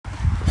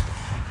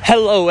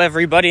Hello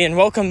everybody, and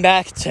welcome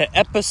back to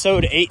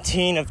episode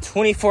 18 of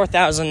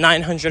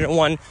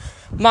 24,901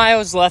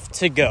 miles left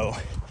to go.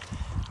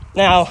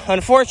 Now,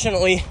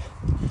 unfortunately,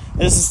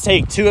 this is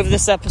take 2 of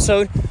this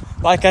episode.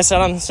 Like I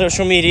said on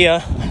social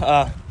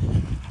media,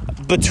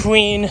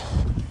 between,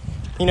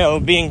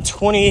 being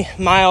 20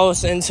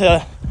 miles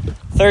into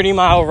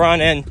 30-mile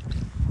run and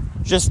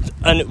just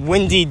a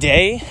windy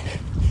day,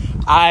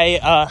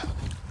 the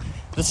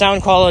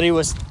sound quality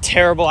was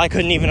terrible. I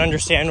couldn't even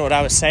understand what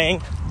I was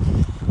saying.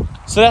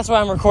 So that's why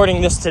I'm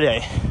recording this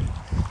today.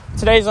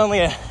 Today's only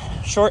a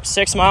short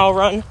 6-mile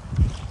run,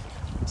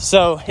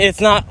 so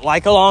it's not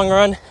like a long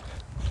run.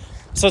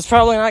 So it's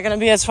probably not going to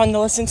be as fun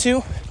to listen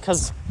to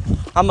because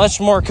I'm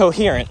much more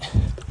coherent.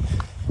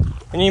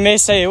 And you may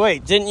say,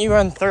 wait, didn't you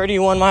run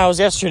 31 miles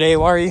yesterday?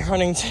 Why are you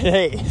running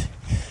today?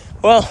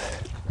 Well,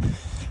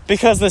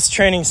 because this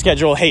training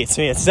schedule hates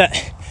me. It's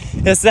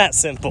that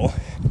simple.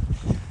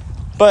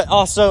 But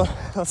also,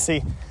 let's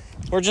see,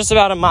 we're just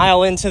about a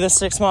mile into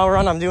this 6-mile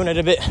run. I'm doing it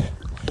a bit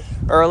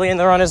early in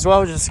the run as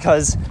well, just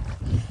because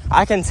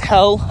I can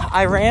tell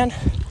I ran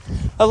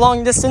a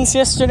long distance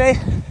yesterday.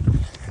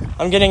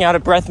 I'm getting out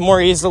of breath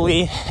more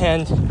easily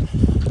and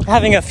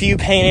having a few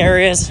pain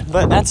areas,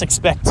 but that's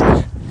expected.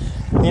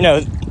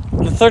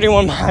 The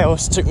 31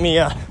 miles took me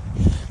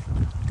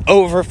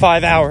over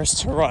 5 hours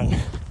to run.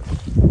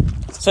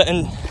 So,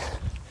 and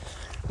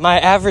my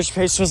average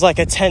pace was like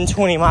a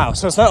 10-20 miles,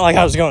 so it's not like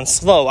I was going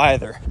slow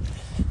either.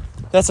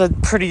 That's a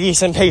pretty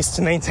decent pace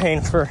to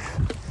maintain for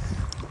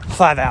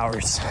 5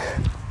 hours.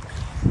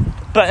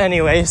 But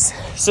anyways,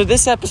 so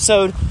this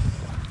episode,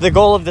 the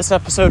goal of this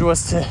episode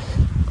was to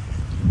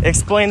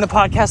explain the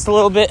podcast a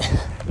little bit,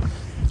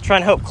 try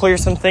and help clear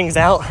some things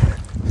up.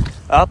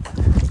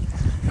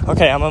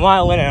 Okay, I'm a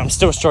mile in and I'm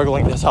still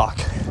struggling to talk.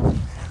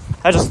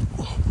 I just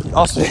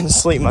also didn't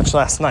sleep much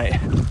last night.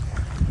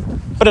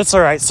 But it's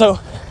alright. So,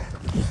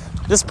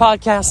 this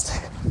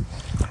podcast,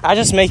 I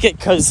just make it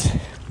because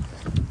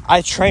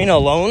I train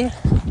alone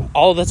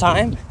all the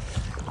time.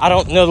 I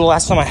don't know the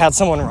last time I had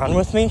someone run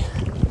with me.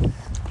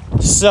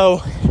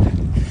 So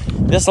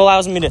this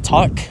allows me to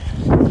talk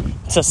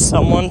to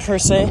someone per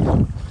se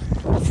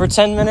for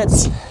 10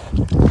 minutes,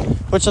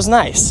 which is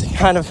nice. It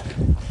kind of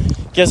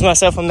gives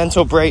myself a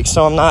mental break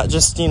so I'm not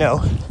just,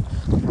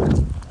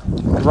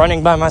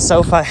 running by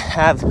myself. I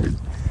have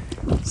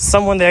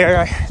someone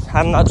there.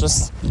 I'm not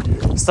just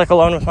stuck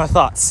alone with my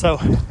thoughts. So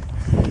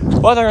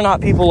whether or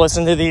not people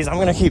listen to these, I'm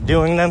going to keep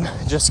doing them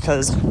just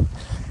because,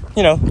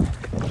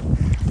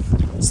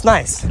 it's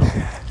nice.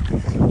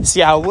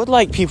 See, I would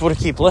like people to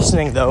keep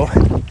listening, though,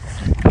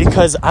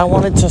 because I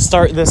wanted to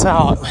start this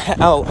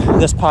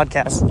this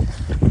podcast,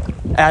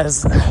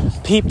 as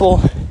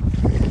people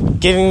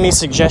giving me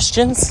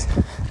suggestions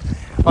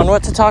on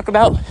what to talk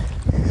about.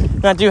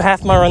 And I do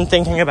half my run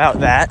thinking about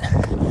that.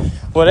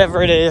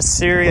 Whatever it is,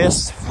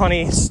 serious,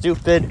 funny,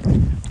 stupid,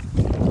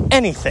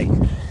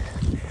 anything.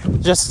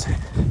 Just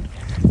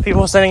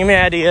people sending me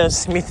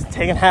ideas, me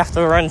taking half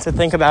the run to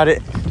think about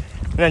it,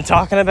 and then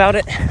talking about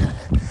it.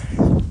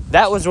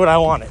 That was what I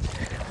wanted.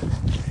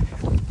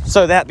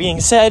 So that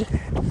being said,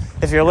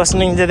 if you're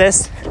listening to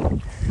this,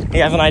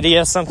 you have an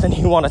idea of something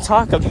you want to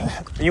talk about,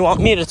 you want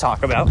me to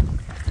talk about,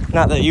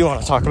 not that you want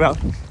to talk about,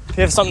 if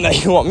you have something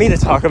that you want me to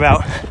talk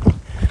about,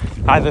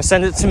 either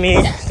send it to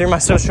me through my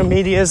social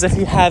medias if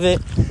you have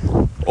it,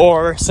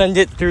 or send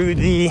it through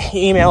the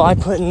email I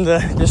put in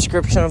the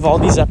description of all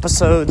these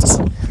episodes,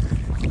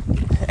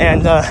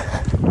 and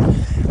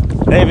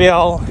maybe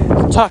I'll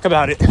talk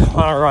about it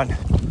on a run.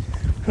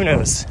 Who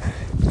knows?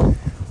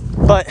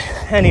 But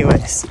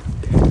anyways,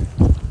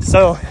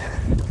 so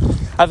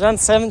I've done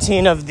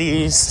 17 of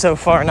these so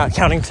far, not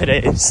counting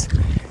today's.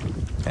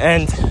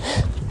 And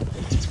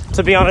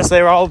to be honest,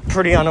 they were all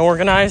pretty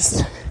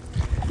unorganized.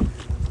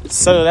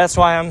 So that's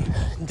why I'm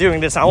doing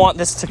this. I want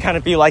this to kind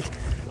of be like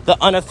the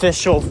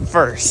unofficial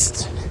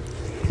first,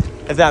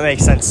 if that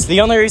makes sense.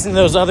 The only reason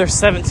those other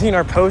 17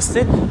 are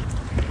posted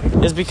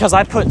is because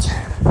I put,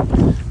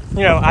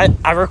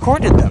 I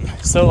recorded them.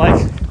 So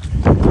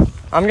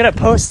I'm going to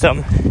post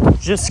them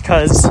just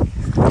because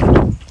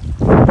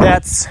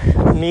that's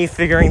me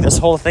figuring this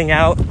whole thing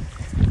out.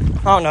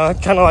 I don't know,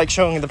 kind of like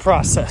showing the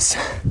process.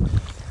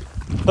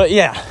 But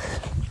yeah.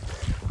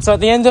 So at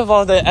the end of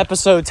all the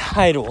episode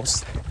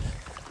titles,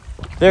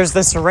 there's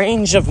this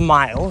range of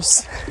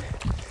miles.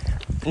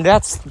 And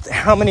that's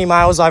how many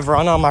miles I've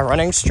run on my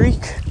running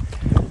streak.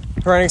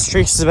 The running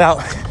streak is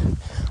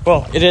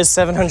it is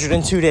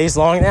 702 days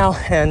long now,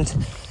 and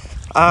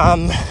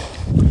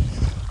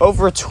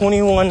over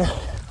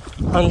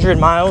 2,100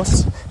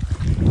 miles,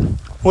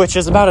 which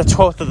is about a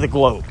 12th of the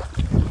globe,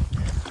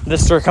 the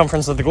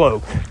circumference of the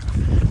globe,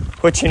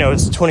 which,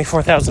 is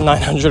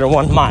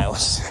 24,901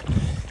 miles,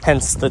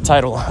 hence the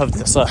title of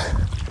this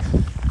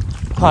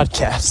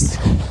podcast.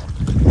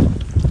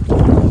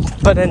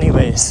 But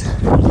anyways,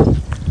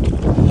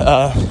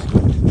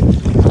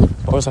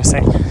 what was I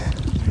saying?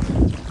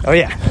 Oh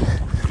yeah,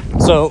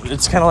 so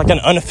it's kind of like an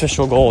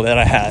unofficial goal that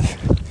I have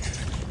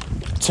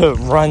to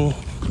run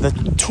the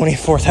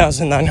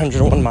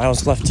 24,901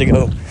 miles left to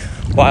go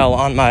while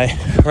on my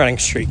running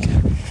streak.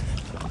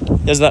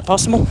 Is that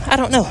possible? I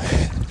don't know.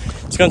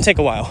 It's going to take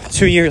a while.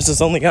 2 years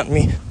has only gotten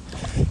me,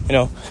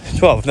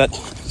 12.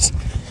 That's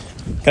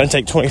going to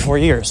take 24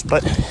 years,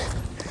 but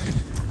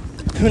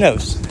who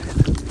knows?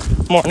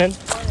 Morning.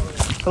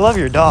 I love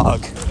your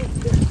dog.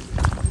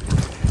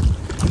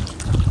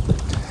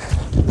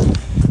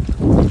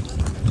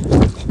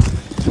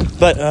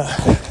 But,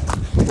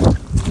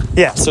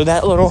 yeah, so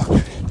that little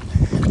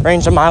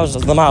range of miles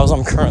is the miles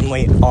I'm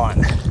currently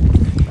on.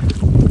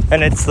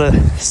 And it's the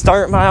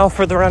start mile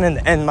for the run and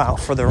the end mile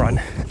for the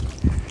run.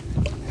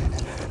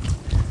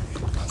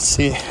 Let's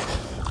see.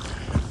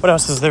 What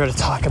else is there to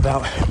talk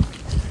about?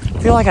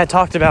 I feel like I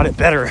talked about it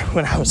better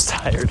when I was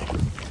tired.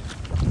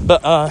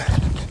 But,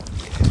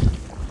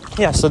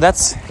 yeah, so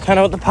that's kind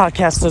of what the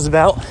podcast is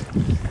about.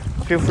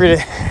 Feel free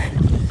to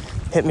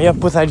hit me up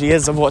with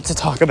ideas of what to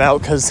talk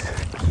about, because,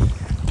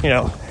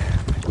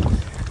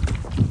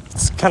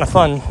 it's kind of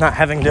fun not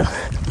having to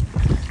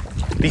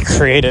be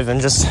creative and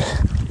just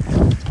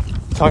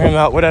talking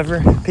about whatever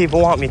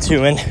people want me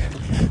to. And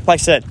like I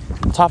said,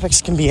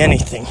 topics can be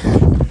anything.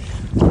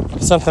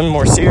 Something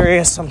more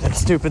serious, something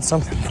stupid,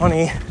 something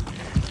funny.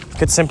 It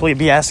could simply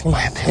be asking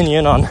my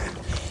opinion on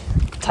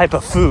type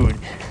of food.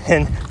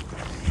 And,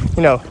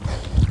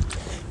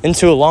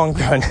 into a long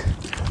run,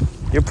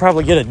 you'll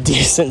probably get a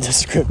decent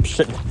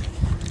description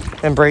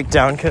and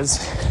breakdown,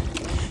 because,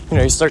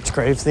 you start to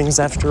crave things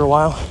after a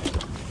while.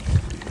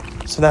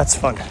 So that's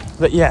fun.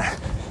 But yeah.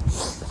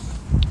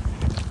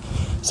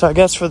 So I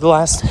guess for the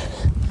last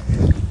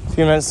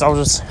few minutes, I'll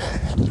just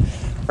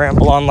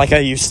ramble on like I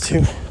used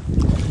to.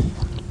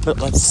 But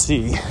let's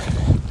see.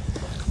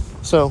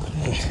 So,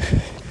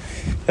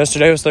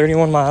 yesterday was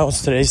 31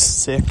 miles. Today's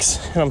 6.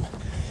 And I'm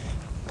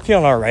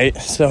feeling alright.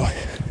 So,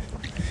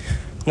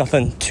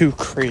 nothing too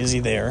crazy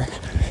there.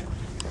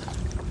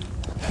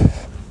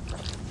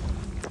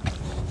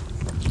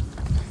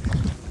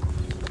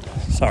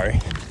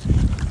 Sorry.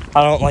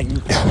 I don't like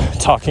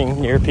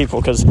talking near people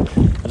because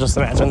I just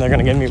imagine they're going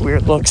to give me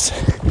weird looks,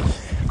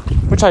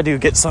 which I do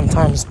get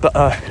sometimes. But,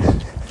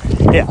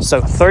 yeah, so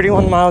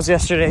 31 miles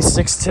yesterday,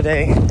 6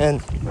 today.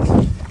 And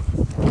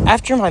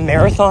after my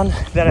marathon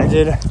that I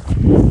did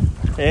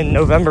in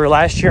November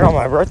last year on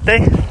my birthday,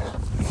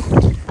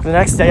 the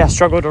next day I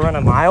struggled to run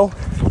a mile.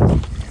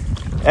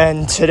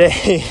 And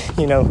today,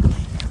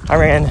 I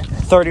ran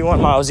 31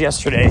 miles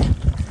yesterday.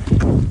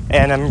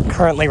 And I'm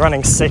currently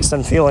running 6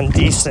 and feeling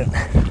decent.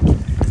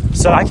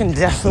 So I can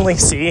definitely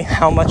see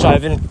how much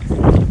I've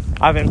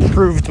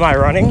improved my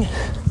running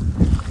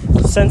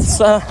since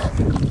then.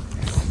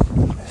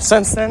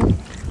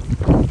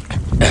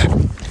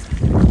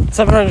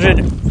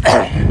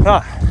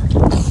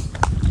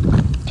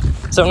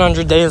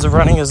 700 days of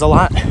running is a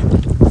lot.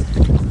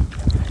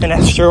 And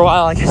after a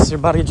while, I guess your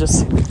body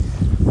just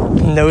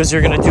knows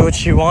you're gonna do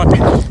what you want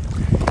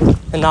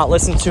and not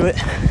listen to it.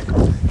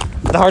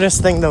 The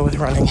hardest thing though with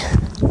running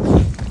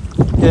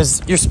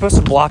is you're supposed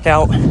to block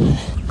out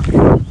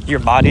your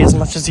body as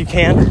much as you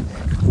can,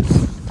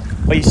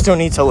 but you still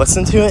need to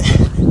listen to it.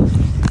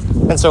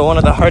 And so one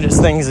of the hardest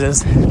things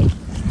is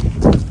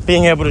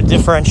being able to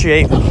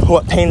differentiate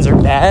what pains are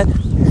bad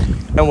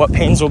and what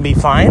pains will be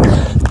fine,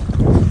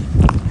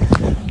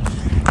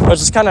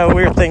 which is kind of a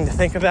weird thing to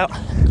think about.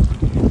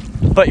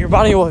 But your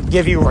body will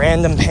give you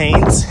random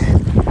pains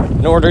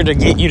in order to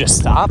get you to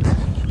stop,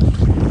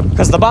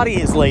 because the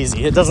body is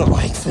lazy. It doesn't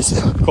like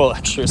physical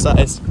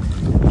exercise.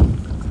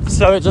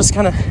 So it just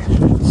kind of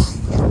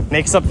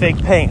makes up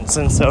fake pains.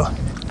 And so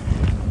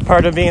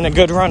part of being a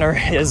good runner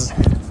is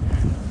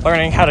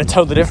learning how to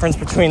tell the difference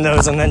between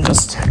those and then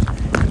just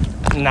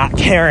not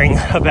caring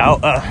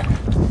about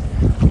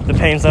the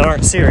pains that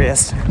aren't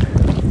serious.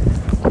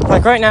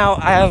 Like right now,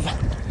 I have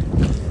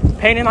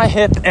pain in my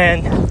hip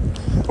and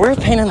weird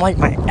pain in like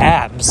my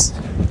abs.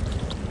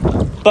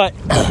 But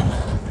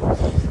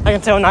I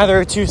can tell neither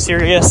are too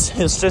serious.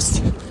 It's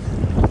just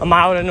a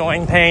mild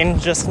annoying pain,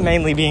 just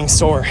mainly being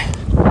sore.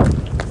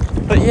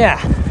 But yeah,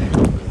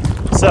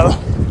 so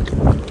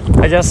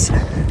I guess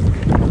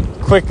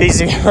quick,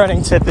 easy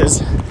running tip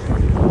is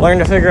learn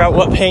to figure out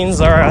what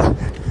pains are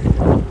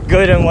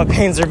good and what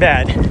pains are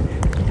bad.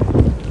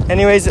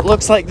 Anyways, it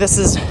looks like this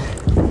is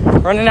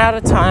running out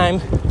of time,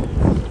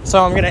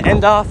 so I'm going to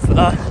end off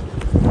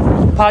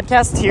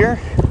podcast here,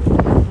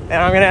 and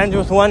I'm going to end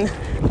with one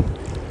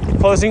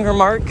closing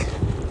remark.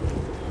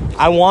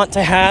 I want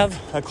to have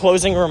a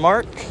closing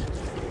remark,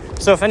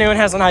 so if anyone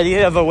has an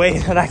idea of a way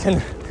that I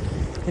can,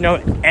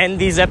 end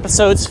these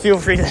episodes, feel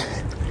free to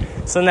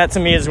send that to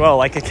me as well,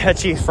 like a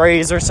catchy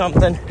phrase or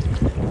something.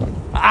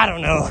 I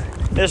don't know.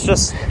 It's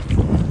just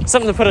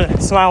something to put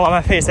a smile on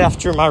my face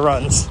after my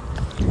runs.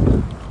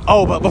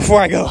 Oh, but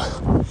before I go,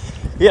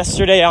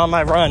 yesterday on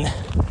my run,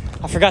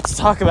 I forgot to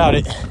talk about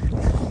it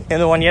in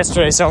the one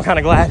yesterday, so I'm kind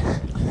of glad.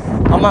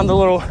 I'm on the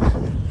little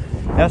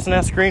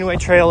S&S Greenway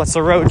Trail. It's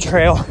a road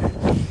trail.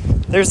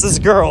 There's this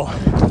girl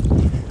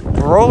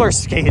roller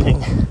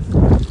skating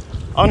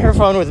on her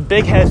phone with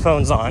big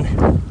headphones on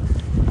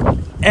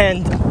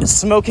and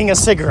smoking a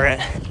cigarette.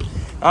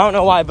 I don't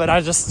know why, but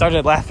I just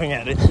started laughing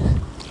at it.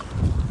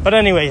 But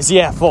anyways,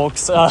 yeah,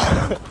 folks,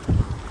 I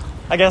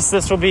guess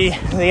this will be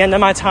the end of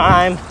my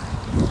time.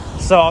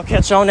 So I'll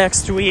catch y'all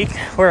next week,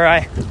 where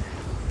I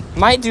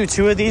might do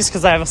 2 of these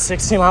because I have a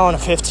 60-mile and a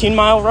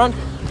 15-mile run.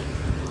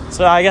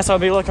 So I guess I'll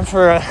be looking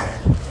for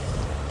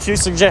 2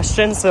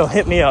 suggestions, so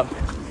hit me up.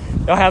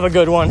 Y'all have a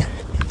good one.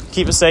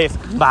 Keep it safe.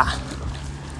 Bye.